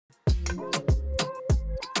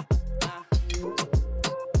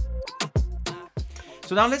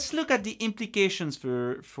So now let's look at the implications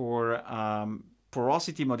for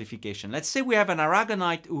porosity modification. Let's say we have an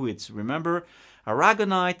aragonite ooid. Remember,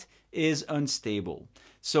 aragonite is unstable.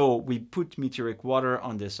 So we put meteoric water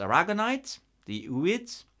on this aragonite, the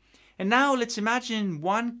ooid. And now let's imagine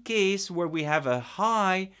one case where we have a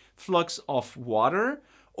high flux of water,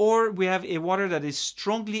 or we have a water that is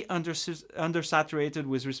strongly undersaturated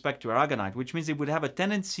with respect to aragonite, which means it would have a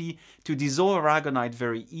tendency to dissolve aragonite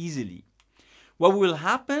very easily. What will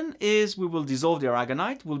happen is we will dissolve the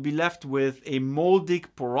aragonite, we'll be left with a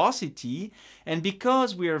moldic porosity, and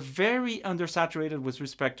because we are very undersaturated with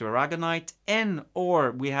respect to aragonite and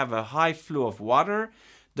or we have a high flow of water,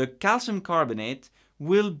 the calcium carbonate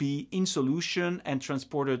will be in solution and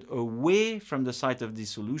transported away from the site of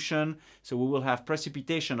dissolution, so we will have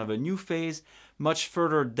precipitation of a new phase much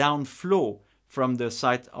further downflow from the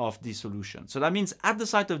site of dissolution. So that means at the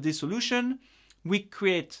site of dissolution, we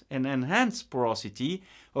create an enhanced porosity.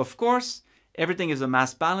 Of course, everything is a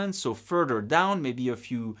mass balance, so further down, maybe a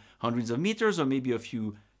few hundreds of meters or maybe a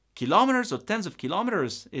few kilometers or tens of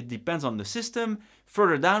kilometers, it depends on the system.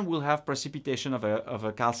 Further down, we'll have precipitation of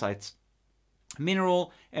a calcite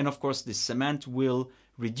mineral, and of course, this cement will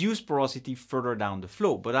reduce porosity further down the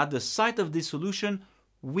flow. But at the site of dissolution,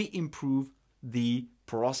 we improve the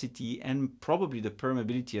porosity and probably the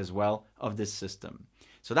permeability as well of this system.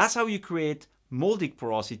 So that's how you create moldic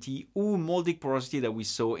porosity or moldic porosity that we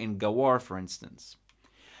saw in Gawar, for instance.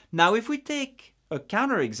 Now, if we take a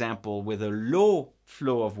counterexample with a low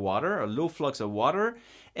flow of water, a low flux of water,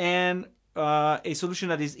 and a solution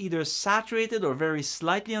that is either saturated or very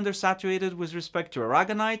slightly undersaturated with respect to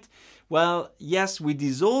aragonite, well, yes, we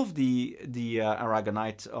dissolve the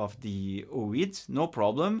aragonite of the ooid, no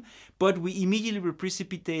problem, but we immediately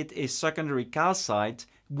precipitate a secondary calcite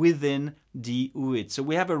within the ooid. So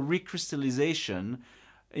we have a recrystallization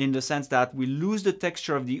in the sense that we lose the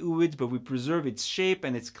texture of the ooid, but we preserve its shape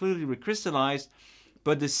and it's clearly recrystallized.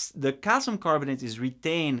 But the calcium carbonate is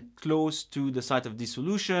retained close to the site of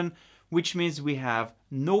dissolution, which means we have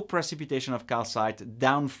no precipitation of calcite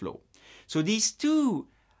downflow. So these two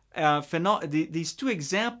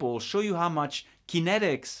examples show you how much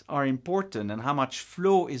kinetics are important and how much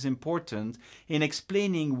flow is important in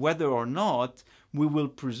explaining whether or not we will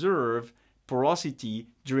preserve porosity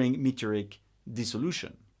during meteoric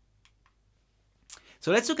dissolution.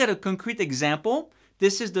 So let's look at a concrete example.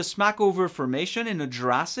 This is the Smackover Formation in the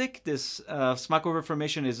Jurassic. This Smackover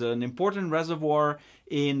Formation is an important reservoir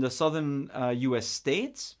in the southern US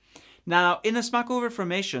states. Now, in the Smackover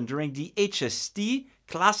Formation, during the HST,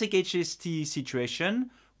 classic HST situation,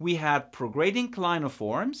 we had prograding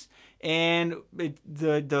clinoforms, and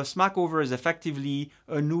the Smackover is effectively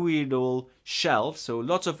a ooidal shelf, so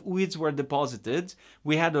lots of ooids were deposited.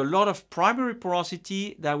 We had a lot of primary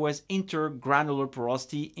porosity that was intergranular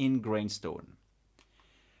porosity in grainstone.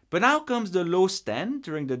 But now comes the low stand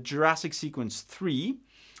during the Jurassic sequence 3,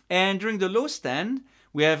 and during the low stand,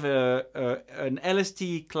 we have an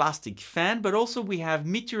LST clastic fan, but also we have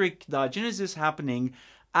meteoric diagenesis happening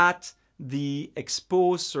at the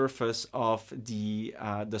exposed surface of the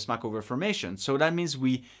Smackover Formation. So that means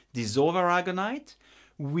we dissolve aragonite,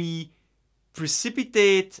 we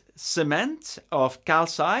precipitate cement of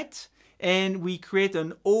calcite, and we create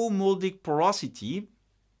an O-moldic porosity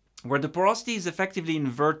where the porosity is effectively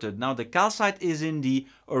inverted. Now the calcite is in the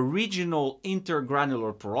original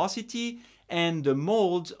intergranular porosity, and the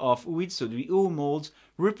molds of ooids, so the O molds,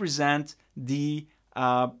 represent the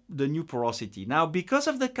new porosity. Now, because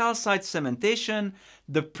of the calcite cementation,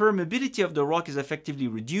 the permeability of the rock is effectively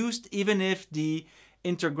reduced, even if the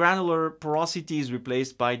intergranular porosity is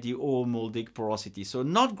replaced by the O-moldic porosity. So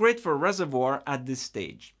not great for a reservoir at this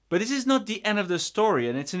stage. But this is not the end of the story,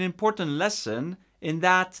 and it's an important lesson in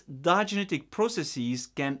that diagenetic processes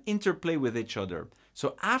can interplay with each other.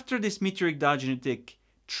 So after this meteoric diagenetic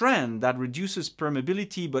trend that reduces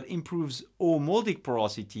permeability but improves O-moldic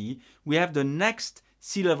porosity, we have the next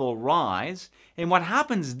sea level rise. And what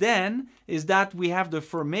happens then is that we have the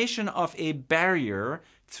formation of a barrier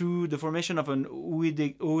through the formation of an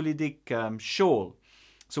oolitic shoal.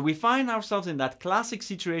 So we find ourselves in that classic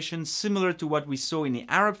situation similar to what we saw in the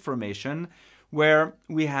Arab Formation, where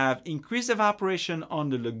we have increased evaporation on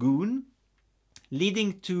the lagoon,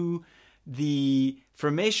 leading to the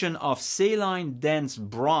formation of saline dense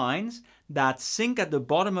brines that sink at the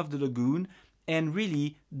bottom of the lagoon and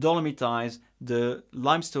really dolomitize the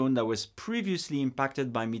limestone that was previously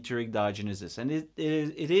impacted by meteoric diagenesis. And it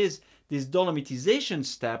is this dolomitization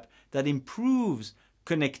step that improves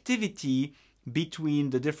connectivity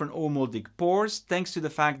between the different homoldic pores thanks to the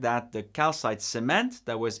fact that the calcite cement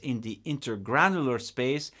that was in the intergranular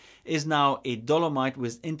space is now a dolomite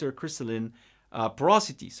with intercrystalline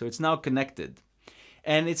porosity. So it's now connected.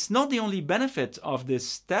 And it's not the only benefit of this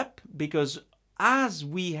step, because as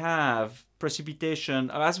we have precipitation,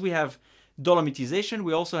 as we have dolomitization,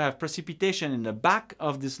 we also have precipitation in the back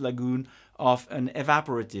of this lagoon of an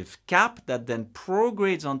evaporative cap that then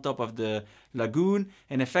progrades on top of the lagoon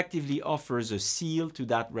and effectively offers a seal to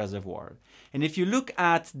that reservoir. And if you look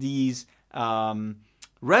at these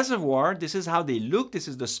reservoir, this is how they look. This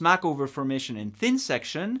is the Smackover Formation in thin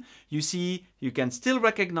section. You see, you can still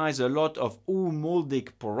recognize a lot of homoldic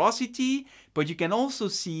porosity, but you can also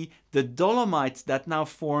see the dolomite that now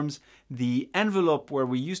forms the envelope where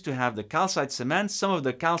we used to have the calcite cement. Some of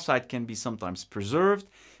the calcite can be sometimes preserved,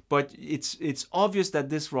 but it's obvious that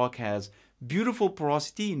this rock has beautiful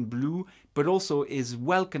porosity in blue, but also is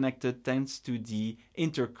well connected thanks to the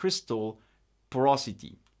intercrystal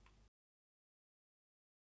porosity.